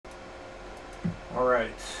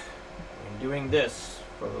Alright, in doing this,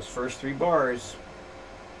 for those first 3 bars,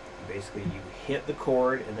 basically you hit the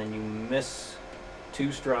chord and then you miss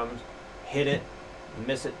 2 strums, hit it,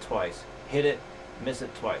 miss it twice, hit it, miss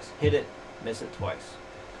it twice, hit it, miss it twice.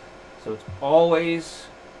 So it's always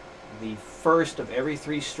the first of every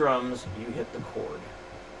 3 strums you hit the chord.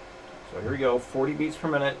 So here we go, 40 beats per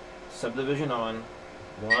minute, subdivision on.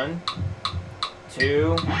 1,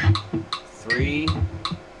 2, 3,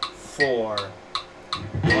 4.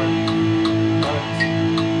 1, 2,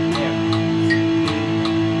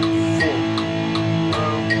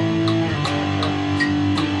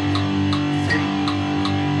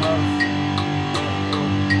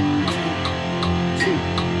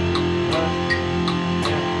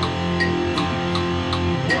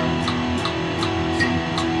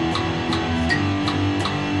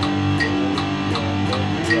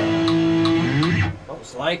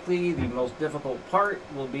 most likely the most difficult part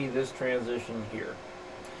will be this transition here.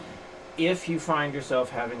 If you find yourself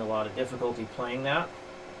having a lot of difficulty playing that,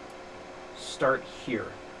 start here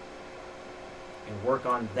and work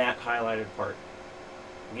on that highlighted part.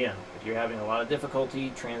 Again, if you're having a lot of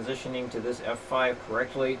difficulty transitioning to this F5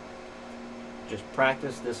 correctly, just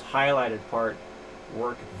practice this highlighted part,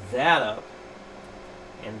 work that up,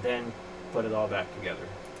 and then put it all back together.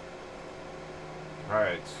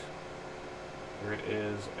 Alright, here it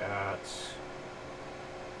is at,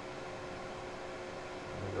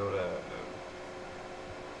 I'm going to go to,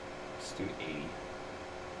 let's do 80.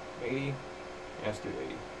 80? Yeah, let's do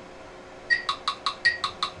 80.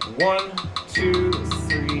 1, 2,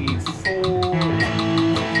 3, 4.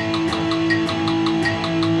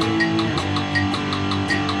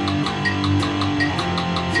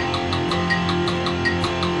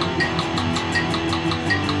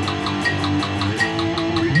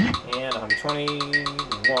 And 120.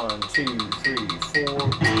 1, 2, 3, 4.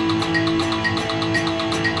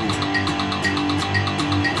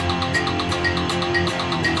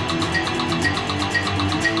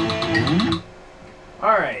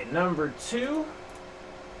 Alright, number 2,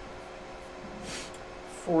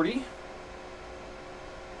 40.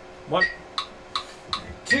 1,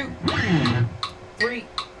 2, 3,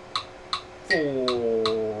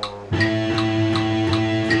 4.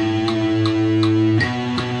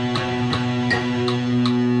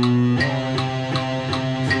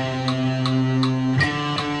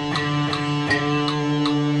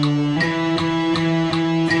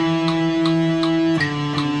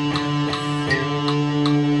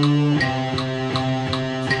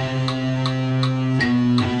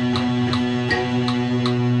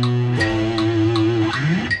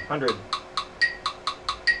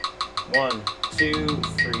 One, two,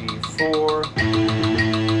 three, 4.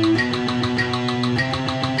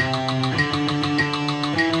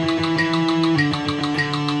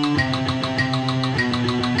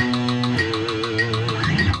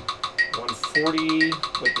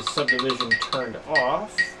 With the subdivision turned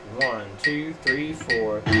off. 1, 2, 3,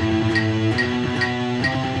 4.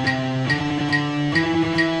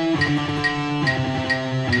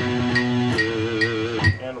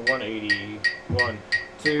 And 180. 1,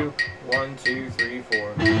 2, 1, 2, 3,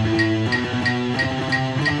 4. There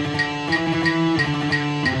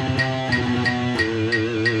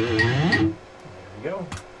we go.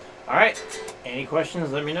 All right. Any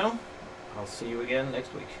questions? Let me know. I'll see you again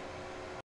next week.